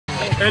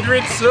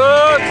Adrian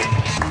sucks.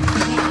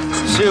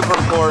 Super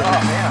important.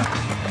 Oh, man.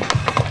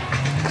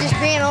 Just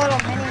being a little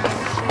mini.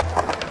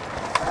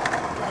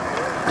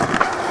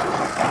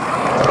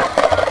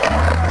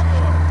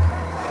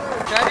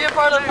 Can I be a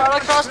part of the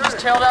motocross and just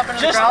tailed up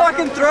into the crowd? Just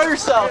fucking throw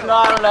yourself. No,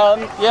 I don't know.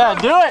 Yeah,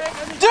 do it.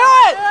 Do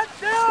it.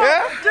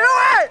 Yeah? Do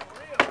it.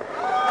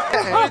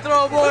 Let me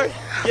throw, boy.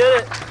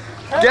 Get it.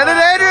 Get it,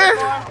 Adrian?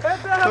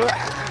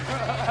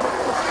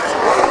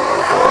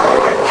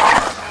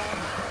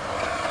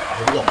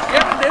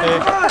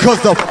 Cause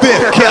the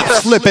fifth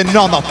kept slipping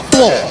on the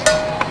floor.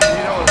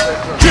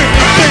 Jimmy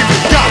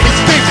Davis got me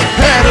stinking,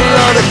 pedal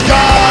of the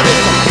god,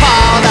 it's a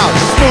piled out,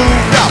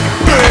 smoothed out,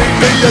 bring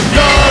me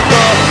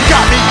another.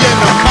 Got me in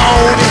the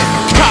morning,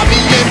 got me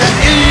in the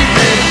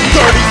evening,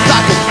 30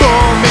 cycles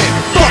booming,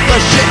 fuck a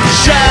shit in the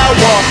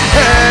shower,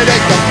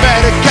 headache to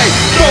medicate,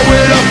 throw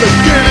it up to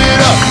give it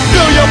up,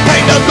 feel your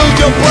pain to lose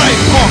your brain,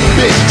 punk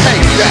bitch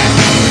take that,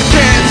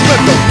 can't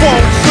slip the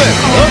won't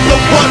slip.